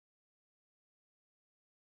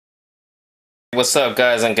What's up,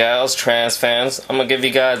 guys and gals, trans fans? I'm gonna give you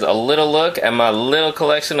guys a little look at my little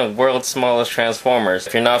collection of world's smallest Transformers.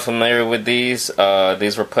 If you're not familiar with these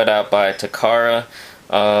were put out by Takara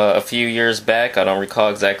a few years back. I don't recall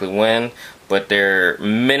exactly when, but they're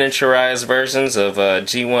miniaturized versions of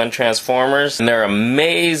G1 Transformers, and they're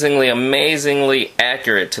amazingly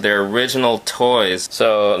accurate to their original toys.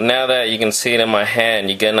 So now that you can see it in my hand,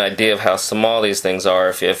 you get an idea of how small these things are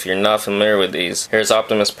if you're not familiar with these. Here's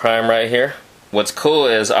Optimus Prime right here. What's cool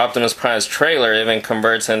is Optimus Prime's trailer even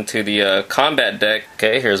converts into the combat deck.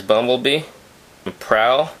 Okay, here's Bumblebee and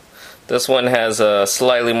Prowl. This one has a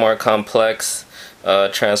slightly more complex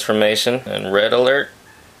transformation. And Red Alert,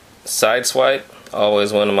 Sideswipe,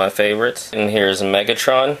 always one of my favorites. And here's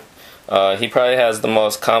Megatron. He probably has the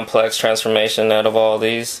most complex transformation out of all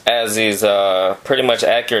these, as he's pretty much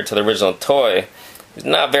accurate to the original toy. He's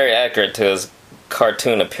not very accurate to his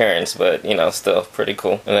cartoon appearance, but you know, still pretty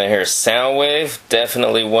cool. And then here's Soundwave,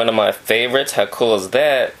 definitely one of my favorites. How cool is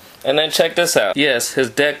that? And then check this out. Yes, his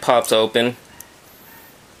deck pops open,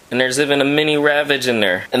 and there's even a mini Ravage in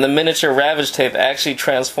there. And the miniature Ravage tape actually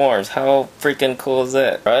transforms. How freaking cool is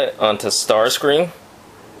that? Alright, onto Starscream,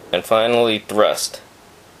 and finally Thrust.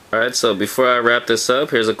 Alright, so before I wrap this up,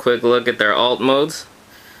 here's a quick look at their alt modes.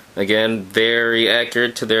 Again, very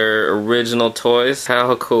accurate to their original toys.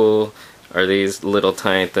 How cool are these little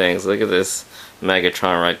tiny things? Look at this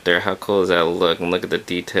Megatron right there. How cool does that look? And look at the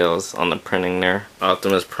details on the printing there.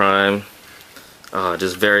 Optimus Prime. Oh,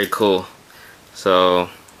 just very cool. So,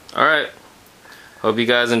 alright. Hope you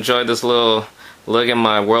guys enjoyed this little look at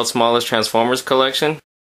my world's smallest Transformers collection.